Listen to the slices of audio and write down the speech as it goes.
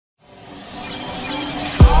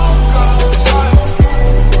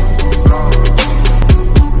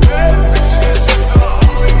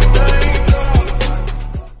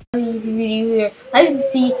As you can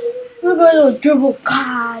see, we're going to dribble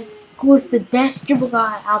god. Who's the best dribble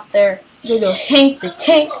god out there? We're going to Hank the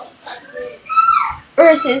Tank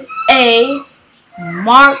versus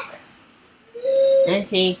Ayyymark. Let's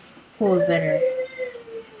see who's better.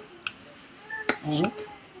 Hank.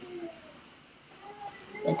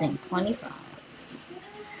 I think 25.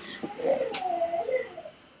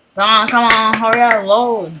 Come on, hurry up,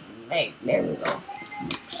 load. Hey, there we go.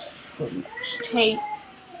 Tape.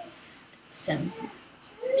 Send.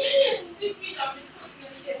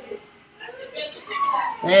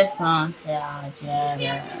 This one,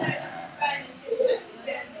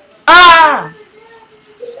 ah!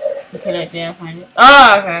 Until I didn't find it.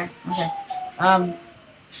 Oh, okay. Oh,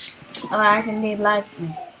 I can be like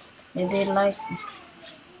me. They did like me.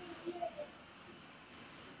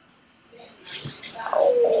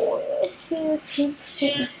 Oh, let's see.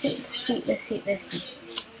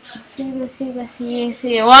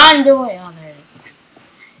 What I'm doing on this.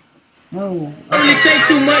 No. Only say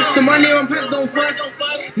too much. The money on pockets don't fuss.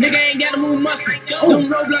 Nigga ain't gotta move muscle.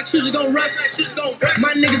 Them roadblock shoes gon' rush.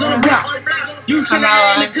 My niggas on the block. You should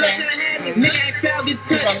have in the clutch. Nigga act foul, get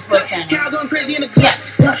touched. Cow going crazy in the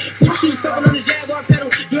clutch. You shoes stomping on the Jaguar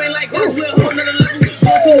pedal. You ain't like us, we're a whole nother level.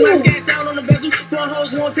 Too much gas out on the bezel. 4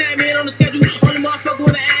 hoes, 1 time in on the schedule. Only motherfucker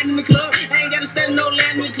with an ad in the club. I ain't gotta stand no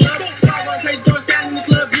land in the club. Squad going crazy, throwing sound in the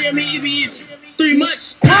club. Yeah, me, it be 3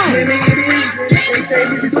 much. They say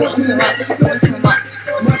we be doing too much.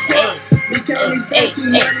 My squad, we can't be spend too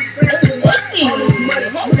much. All this money,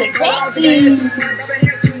 but all the hands too much.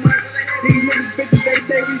 These niggas bitches, they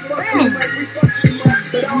say we fuck too much.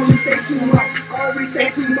 But all we say too much. All we say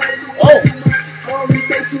too much. All we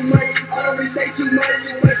say too much. All we say too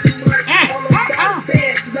much. All about the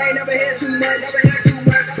bands, 'cause I ain't never had too much.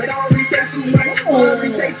 But all we say too much. All we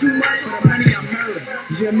say too much. Money, I'm murder.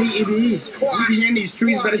 Jimmy, EBE. You be in these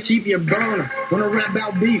streets, better keep your burner. Wanna rap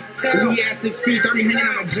about beef. We at 6 feet, 30 hanging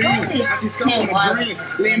on my jeans. I see scuff on my dreams.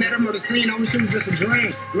 Laying at him on the scene, I wish it was just a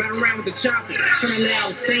dream. Ride around with the chopper. Trying to lay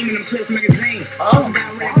out steam in them Cliff magazine. Talk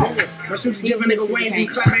about Red Bull. My shoots give a nigga wings, he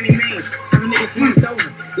clap any name. Have a nigga slumped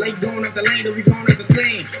over. Like going up the lane, or we going up the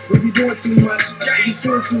same. We be doing too much. We be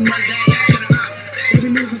shooting too much. That to the ops. We be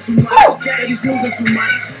losing too much. We be snoozing too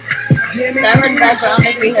much. Seven background,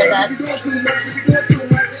 if we heard that. We doing too much.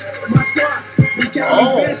 My squad, we can't be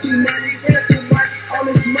spend too much. All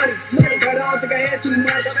this money, but I don't think I had too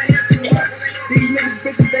much. These niggas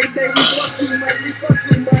bitches, they say we fuck too much.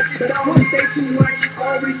 But all we say too much.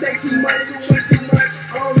 All we say too much.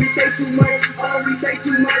 All we say too much. All we say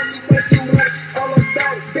too much. All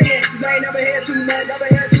about bands, 'cause I ain't never had too much.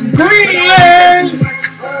 Greenland.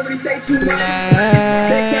 All we say too much.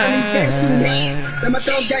 Say counties bands too much. Now my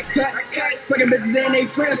thumbs got cut. Fucking bitches and they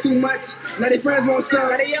friends too much. Now they friends won't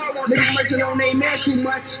serve. Niggas merchant on they man too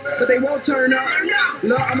much. But they won't turn up.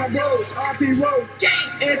 Love all my bros. RP Road.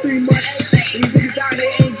 And 3 months. These niggas out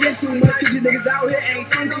here ain't get too much. 'Cause you niggas out here ain't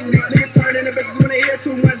seen too much. Niggas turn into bitches when they hear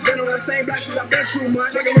too much. Been on the same block since I've been too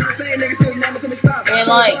much. Fucking with the same niggas since mama told me stop. Hey,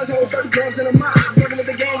 like. Hold 30 drums in a mouth. Working with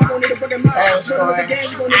the gang, you gon' need a fucking mouth. Working with the gang,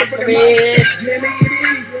 you gon' need a fucking mouth. Jimmy,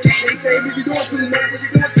 they say we be doing too much.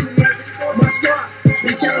 My squad,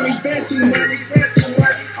 we can't be spend too much.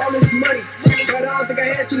 All this money, but I don't think I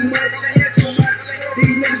had too much.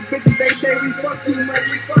 These niggas bitches, they say we fuck too much.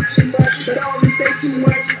 But all we say too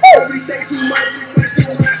much. All we say too much.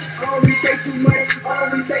 All we say too much. All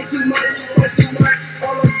we say too much.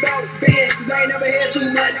 All about bands, 'cause I ain't never had too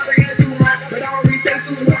much. But all we say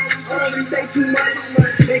too much. All we say too much.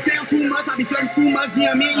 They sound too much, I be flexing too much.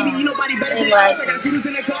 GM, EBE, nobody better than us. I got shooters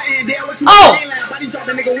in the car and there what you saying. Body shot,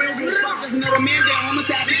 the nigga will get fucked. There's another man down. I'm a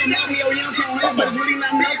side, pick him up. We owe young count hundreds, but it's really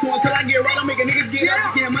not enough. So until I get right, I'll make a niggas get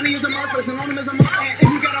up. Yeah, money is a must, but synonymous a must. And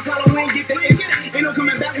if you got a problem, we ain't get the ish. Ain't no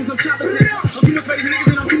coming back with some choppers. I'm too much for these niggas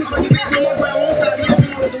and I'm too much for these niggas. No more, I won't stop. Yeah,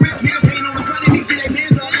 I'm with the rich niggas. Ain't no responding, niggas get their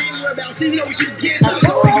mans up. I ain't worried about shit, you know we keep kids up.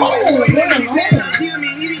 So you ain't GM,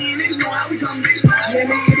 EBE, niggas know how we come. GM,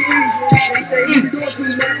 EBE, they say we be doing too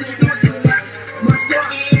much. My squad,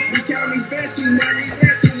 we can't be spend too much.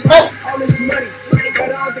 All this money, but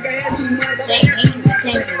I don't think I had too much. They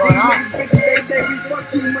say we fuck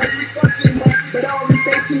too much. But all we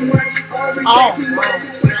say too much. All we say too much.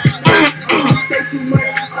 All we say too much.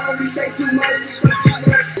 All we say too much.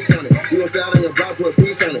 You gon' die on your block with a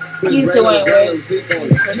piece on it. You doing it,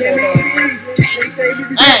 Yeah, they say we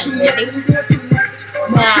be doing too much.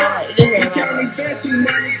 Nah, it isn't. We can't be spend too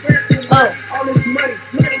much. All this money,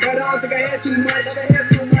 but I don't think I had too much.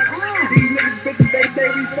 These niggas bitches, they say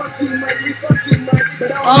we fuck too much.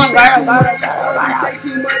 But all we say too much. All we say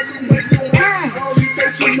too much.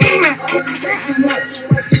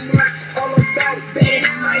 All about bands.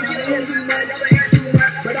 I ain't never had too much.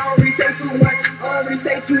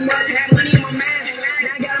 Had money in my mind.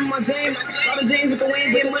 Now I got him in my James. All the James with the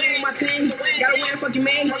win, get money with my team. Gotta win, fuck you,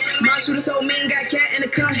 man. My shooter so mean, got cat in the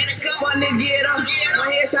cut. Fuck nigga, get up.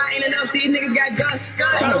 My headshot ain't enough, these niggas got guts.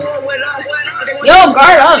 Try to war with us. Yo,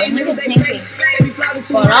 guard up. Niggas thinking.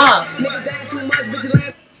 Hold on. Niggas down too much, bitch,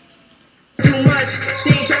 land too much.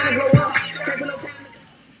 She ain't trying to grow up. Can't put no time.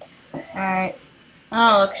 Alright.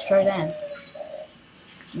 Oh, look straight in.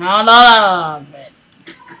 No.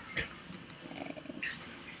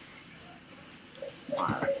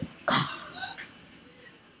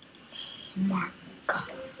 Mark.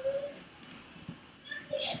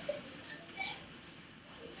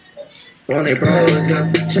 On they bros, yeah,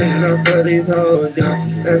 changing up for these hoes, yeah.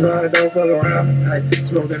 That's why I don't fuck around. I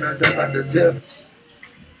smoking on dope out the zip.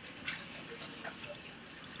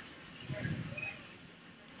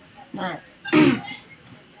 Alright.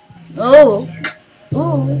 Ooh. I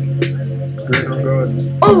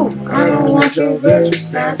don't want you, bitch.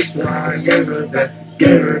 That's why I gave her back.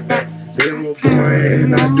 They were born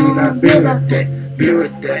and I do not be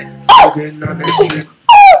with that. Smoking on that trip.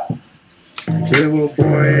 They were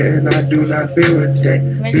born and I do not be with that.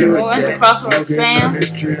 Smoking on that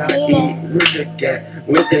trip. I eat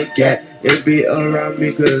with the cat. It be around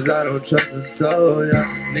me cause I don't trust a soul,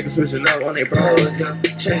 yeah. Niggas switching up on they bros, yeah.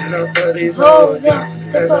 Changing up for these hoes, yeah.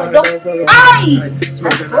 That's why I don't fuck around.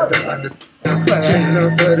 Smoking up the changing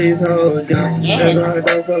up for these hoes, yeah. That's why I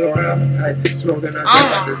don't fuck around. Smoking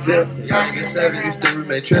up the zip. Y'all niggas 7, you still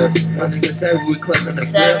remain trip. Y'all niggas 7, we claiming the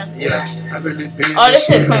script, yeah. I really be in this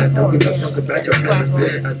shit. I don't give a fuck about your feelings,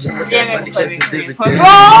 bitch. I jump with that money, chasing dividends.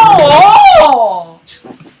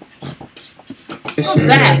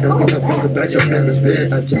 Shit, I don't give a fuck about your feelings,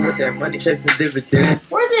 bitch. I jump with that money, chasing dividends.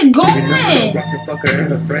 Where's it going? Rock the fucker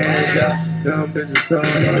and her friends, yeah. Dumb bitches so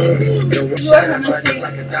hard. Yo, what's shining bright just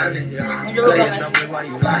like a diamond, yeah. Say it, know me why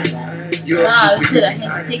you lying. You ain't really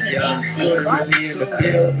in the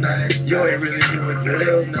field, nah. You ain't really doing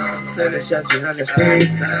drill, nah. Sending shots behind the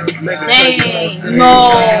screen, nah. Dang,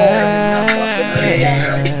 no.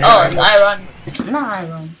 Oh, it's Iron. Not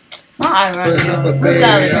Iron. Not Iron. Who's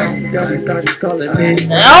that?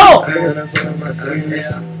 No!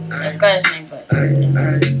 That guy's name, but...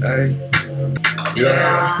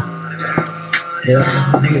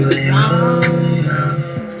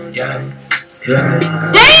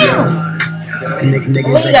 Damn!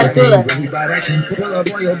 Niggas you guys do that? Pull up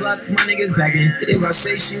on your block, my niggas backing. If I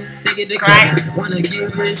say shoot, they get the clapping. Wanna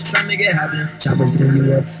get rich, try make it happen. Choppers pull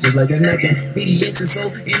you up, just like a necking. BD into so,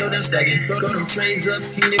 you know them stacking. Throw them trains up,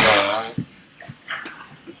 king niggas.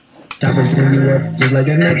 Choppers pull you up, just like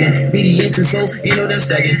a necking. BD into so, you know them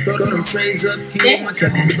stacking. Throw them trains up, king niggas my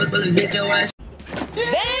checking. But bullets hit your ass.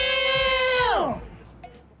 Damn!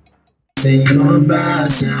 Say you know I'm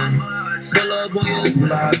blasting. Pull up on your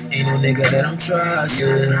block, ain't no nigga that I'm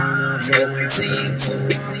trusting. For my team,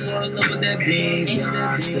 all over that beam.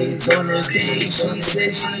 I stay on this thing, she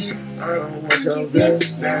said she. I don't want your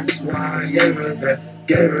bitch, that's why I gave her back.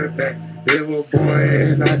 They were born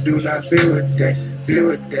and I do not feel with that.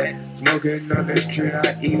 Smoking on the tree,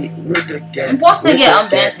 I eat with the cat. I'm supposed to get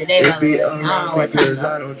unbanned today, but I don't know what time.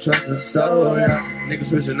 I don't trust a soul, yeah. Niggas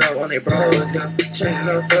switching up on they bros, yeah. Changing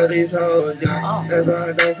up for these hoes, yeah. That's why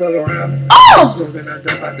I don't fuck around. Smoking on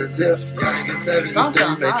dope out the zip. Y'all niggas 7, you still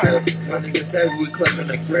remain trip. Y'all niggas 7, we claiming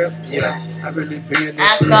the grip, yeah. I really be in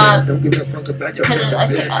this shit. I don't give a fuck about your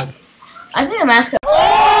bitch. I think I'm asking.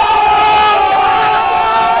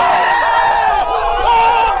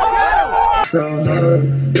 So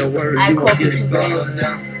hard, don't worry, you won't get exposed,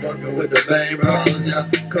 yeah. Fucking with the bang bros, yeah.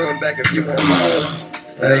 Come back if you want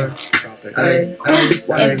more. Hey,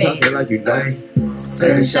 why ain't talking like you know?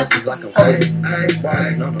 Saying shots is like a fake. Why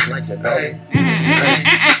ain't on them like you know?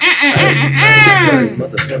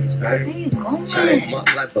 Motherfuckers fake. Chain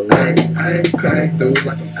up like a leg. Cutting through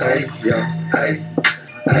like I'm tape, yeah.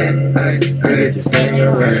 Bitch, you stay in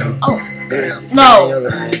your lane. No.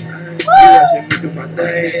 You watching me do my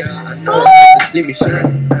thing, I know you can see me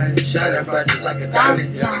shining bright just like a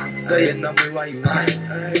diamond, yeah. Say it, know me why you lying.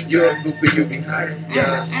 You ain't goofy, you be hiding,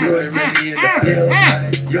 yeah. You ain't really in the field,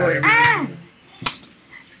 you ain't really.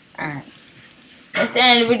 Alright, that's the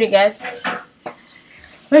end of the video, guys.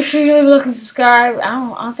 Make sure you leave a like and subscribe.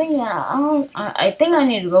 I think I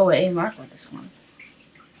need to go with Ayyymark with this one.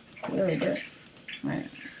 I really do. Right.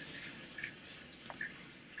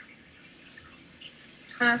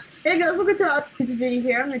 Hey guys, welcome to the video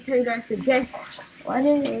here. I'm going to tell you guys today. Why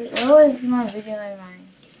is my video like mine?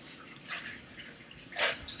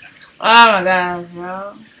 Oh my god,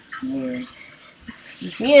 bro.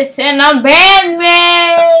 He is saying unban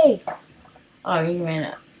me! Oh, he ran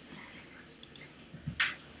up.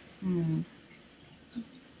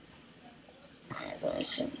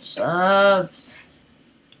 some subs.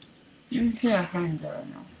 Let's see our friends right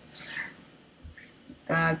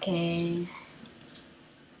now. Okay.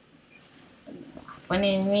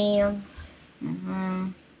 Funny memes.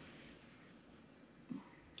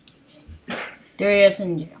 3 years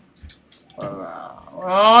in jail.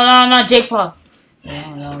 Oh no, Jake Paul.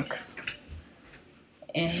 Yeah, look.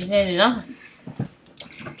 And he didn't do nothing.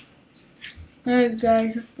 Alright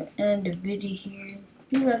guys, that's the end of the video here.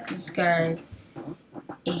 Please like, subscribe,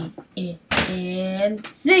 and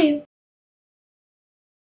see you.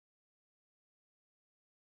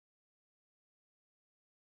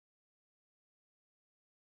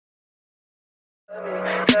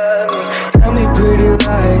 Tell me pretty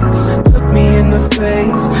lies.